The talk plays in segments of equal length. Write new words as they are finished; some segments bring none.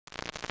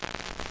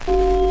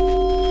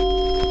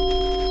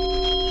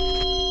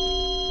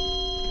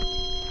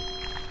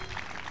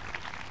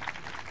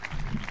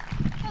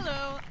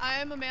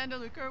Amanda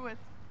Luker with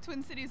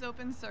Twin Cities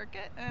Open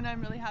Circuit, and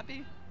I'm really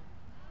happy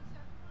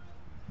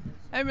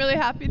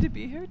to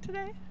be here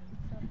today.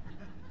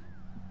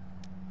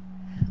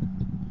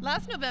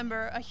 Last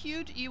November, a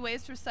huge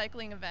e-waste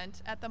recycling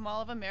event at the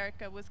Mall of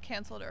America was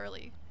canceled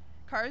early.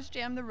 Cars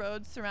jammed the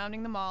roads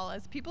surrounding the mall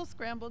as people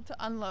scrambled to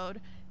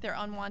unload their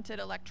unwanted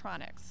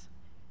electronics.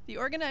 The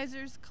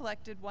organizers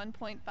collected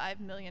 1.5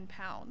 million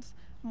pounds,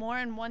 more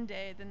in one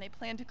day than they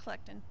planned to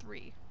collect in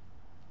 3.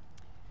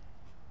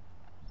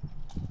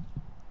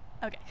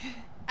 Okay.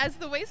 As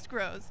the waste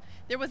grows,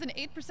 there was an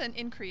 8%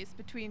 increase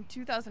between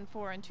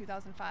 2004 and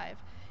 2005.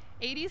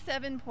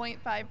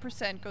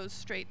 87.5% goes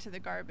straight to the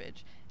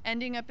garbage,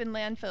 ending up in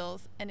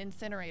landfills and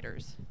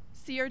incinerators.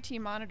 CRT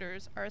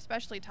monitors are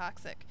especially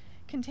toxic,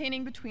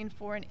 containing between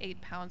 4 and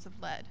 8 pounds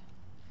of lead.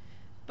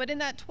 But in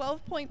that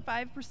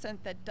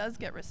 12.5% that does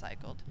get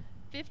recycled,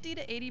 50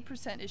 to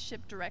 80% is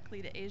shipped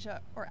directly to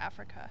Asia or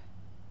Africa.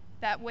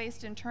 That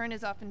waste in turn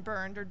is often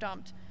burned or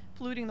dumped,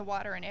 polluting the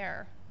water and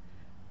air.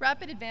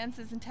 Rapid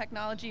advances in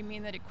technology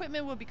mean that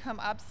equipment will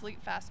become obsolete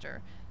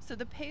faster, so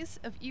the pace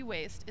of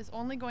e-waste is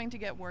only going to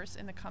get worse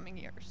in the coming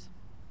years.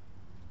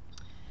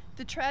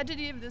 The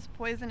tragedy of this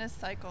poisonous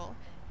cycle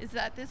is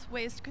that this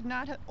waste could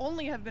not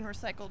only have been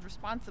recycled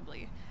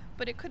responsibly,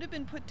 but it could have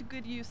been put to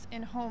good use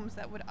in homes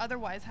that would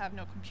otherwise have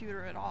no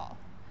computer at all.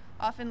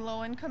 Often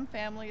low-income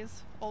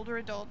families, older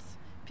adults,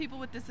 people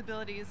with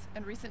disabilities,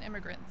 and recent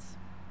immigrants.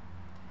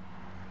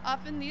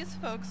 Often these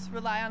folks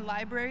rely on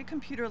library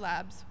computer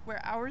labs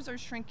where hours are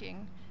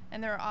shrinking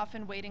and there are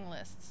often waiting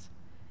lists.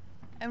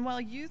 And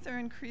while youth are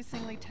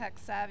increasingly tech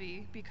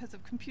savvy because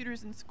of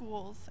computers in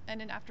schools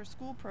and in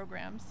after-school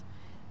programs,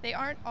 they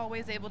aren't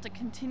always able to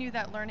continue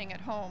that learning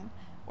at home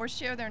or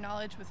share their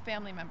knowledge with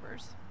family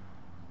members.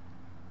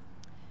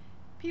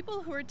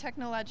 People who are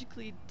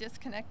technologically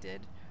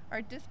disconnected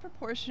are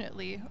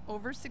disproportionately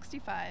over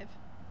 65,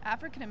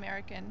 African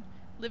American,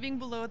 living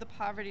below the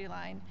poverty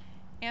line,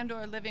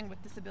 and/or living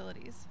with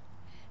disabilities.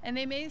 And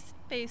they may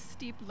face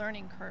steep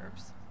learning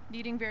curves,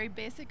 needing very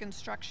basic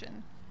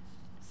instruction,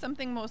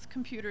 something most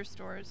computer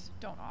stores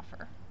don't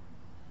offer.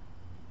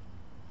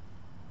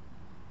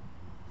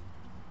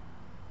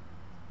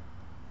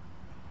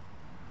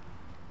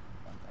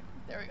 One second.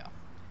 There we go.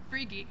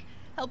 Free Geek,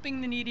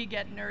 helping the needy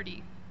get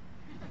nerdy.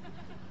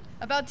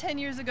 About 10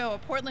 years ago, a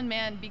Portland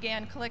man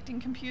began collecting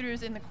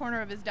computers in the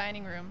corner of his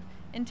dining room,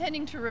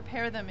 intending to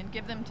repair them and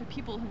give them to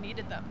people who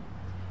needed them.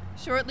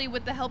 Shortly,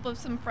 with the help of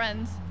some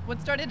friends, what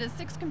started as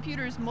 6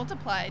 computers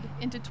multiplied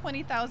into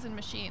 20,000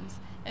 machines,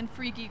 and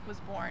Free Geek was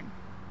born.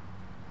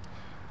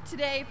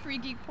 Today, Free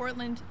Geek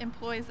Portland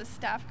employs a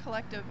staff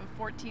collective of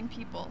 14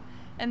 people,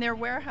 and their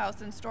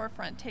warehouse and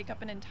storefront take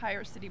up an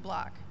entire city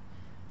block.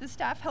 The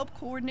staff help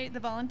coordinate the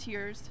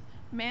volunteers,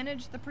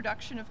 manage the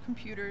production of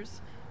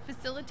computers,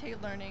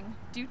 facilitate learning,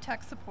 do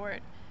tech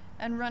support,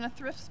 and run a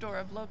thrift store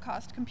of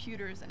low-cost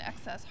computers and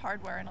excess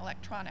hardware and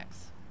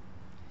electronics.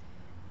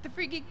 The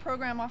Free Geek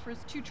program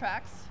offers 2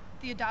 tracks: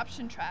 the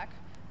adoption track,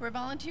 where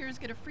volunteers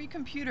get a free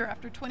computer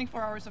after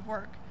 24 hours of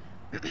work,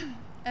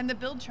 and the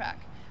build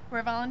track,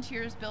 where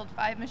volunteers build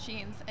 5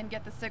 machines and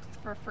get the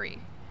 6th for free.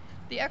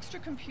 The extra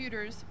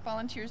computers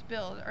volunteers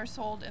build are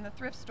sold in the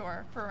thrift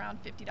store for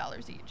around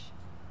 $50 each.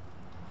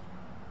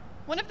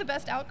 One of the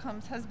best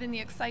outcomes has been the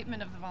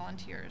excitement of the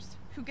volunteers,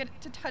 who get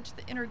to touch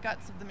the inner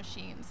guts of the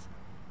machines.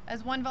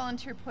 As one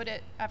volunteer put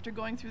it after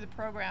going through the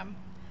program,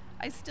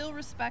 "I still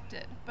respect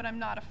it, but I'm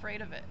not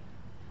afraid of it."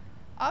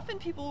 Often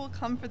people will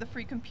come for the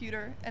free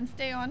computer and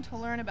stay on to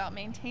learn about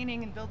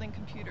maintaining and building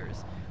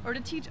computers, or to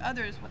teach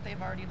others what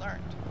they've already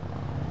learned.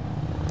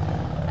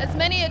 As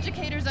many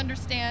educators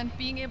understand,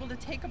 being able to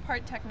take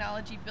apart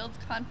technology builds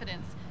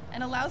confidence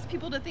and allows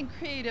people to think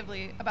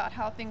creatively about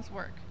how things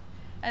work.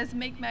 As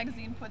Make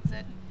Magazine puts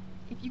it,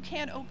 if you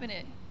can't open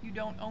it, you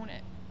don't own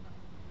it.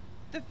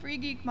 The Free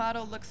Geek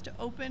model looks to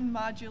open,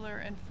 modular,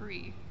 and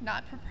free,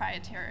 not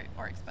proprietary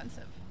or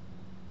expensive.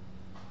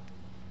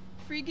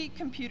 Free Geek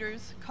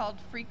computers, called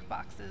Freak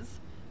Boxes,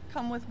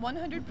 come with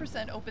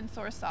 100% open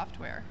source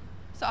software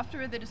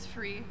that is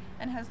free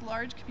and has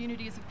large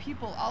communities of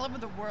people all over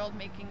the world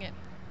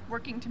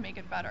working to make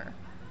it better.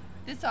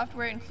 This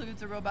software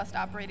includes a robust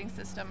operating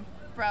system,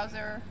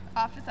 browser,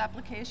 office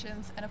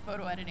applications, and a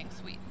photo editing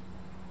suite.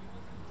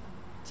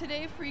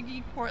 Today, Free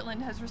Geek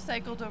Portland has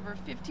recycled over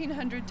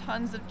 1,500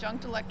 tons of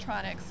junked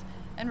electronics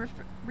and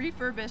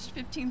refurbished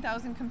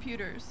 15,000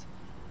 computers.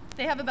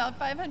 They have about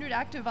 500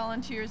 active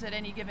volunteers at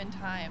any given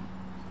time.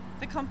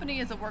 The company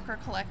is a worker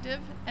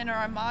collective and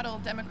are a model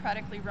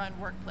democratically run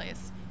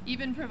workplace,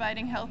 even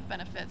providing health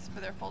benefits for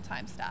their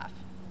full-time staff.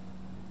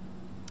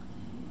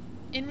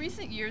 In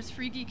recent years,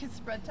 Free Geek has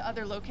spread to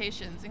other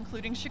locations,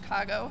 including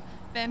Chicago,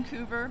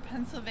 Vancouver,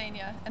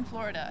 Pennsylvania, and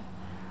Florida.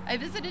 I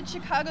visited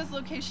Chicago's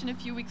location a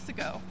few weeks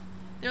ago.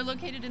 They're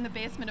located in the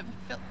basement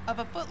of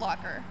a Foot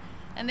Locker,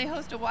 and they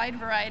host a wide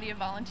variety of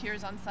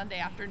volunteers on Sunday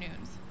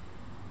afternoons.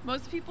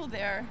 Most people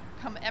there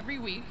come every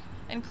week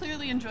and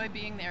clearly enjoy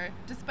being there,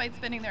 despite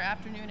spending their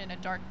afternoon in a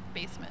dark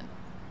basement.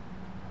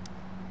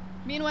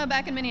 Meanwhile,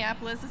 back in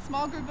Minneapolis, a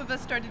small group of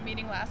us started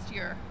meeting last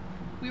year.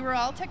 We were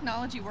all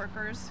technology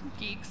workers,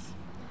 geeks,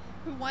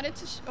 who wanted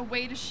a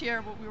way to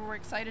share what we were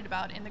excited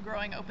about in the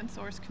growing open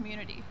source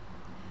community.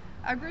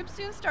 Our group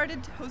soon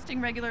started hosting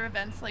regular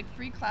events like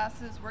free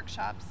classes,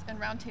 workshops, and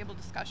roundtable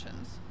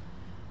discussions.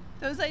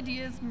 Those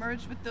ideas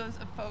merged with those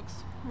of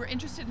folks who were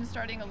interested in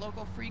starting a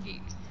local free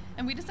geek,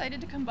 and we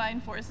decided to combine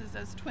forces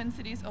as Twin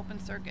Cities Open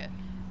Circuit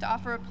to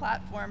offer a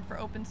platform for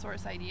open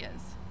source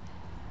ideas.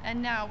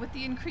 And now, with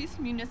the increased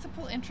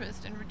municipal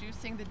interest in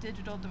reducing the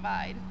digital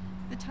divide,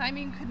 the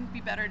timing couldn't be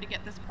better to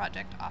get this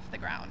project off the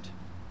ground.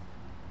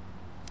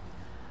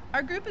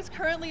 Our group is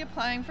currently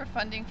applying for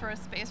funding for a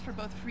space for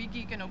both Free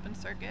Geek and Open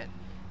Circuit,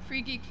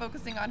 Free Geek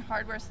focusing on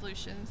hardware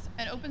solutions,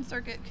 and Open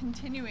Circuit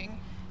continuing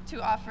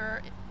to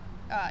offer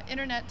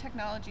internet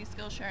technology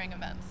skill sharing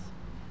events.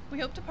 We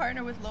hope to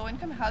partner with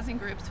low-income housing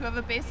groups who have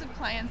a base of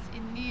clients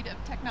in need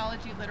of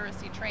technology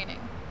literacy training.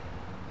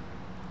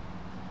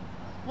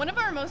 One of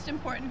our most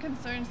important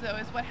concerns, though,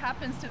 is what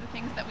happens to the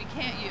things that we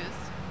can't use,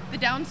 the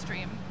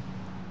downstream.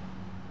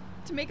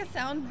 To make a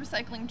sound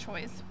recycling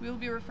choice, we will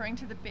be referring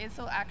to the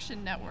Basel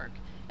Action Network,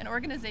 an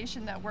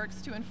organization that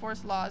works to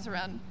enforce laws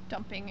around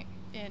dumping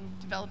in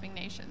developing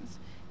nations.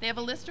 They have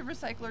a list of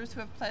recyclers who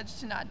have pledged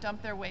to not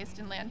dump their waste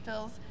in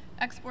landfills,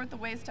 export the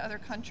waste to other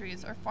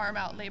countries, or farm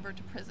out labor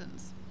to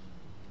prisons.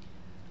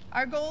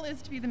 Our goal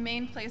is to be the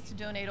main place to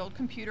donate old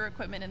computer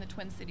equipment in the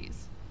Twin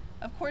Cities.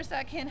 Of course,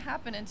 that can't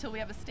happen until we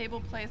have a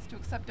stable place to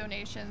accept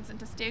donations and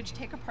to stage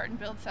take apart and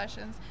build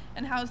sessions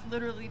and house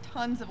literally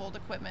tons of old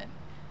equipment.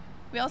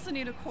 We also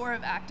need a core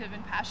of active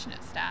and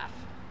passionate staff.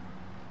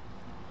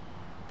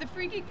 The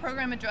Free Geek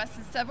program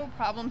addresses several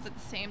problems at the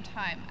same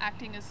time,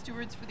 acting as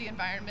stewards for the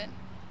environment,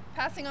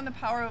 passing on the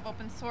power of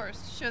open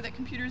source to show that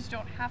computers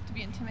don't have to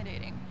be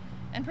intimidating,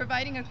 and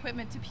providing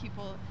equipment to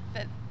people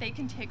that they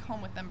can take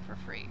home with them for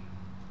free.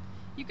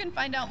 You can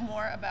find out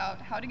more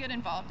about how to get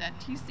involved at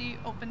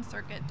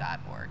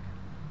tcopencircuit.org.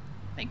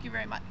 Thank you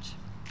very much.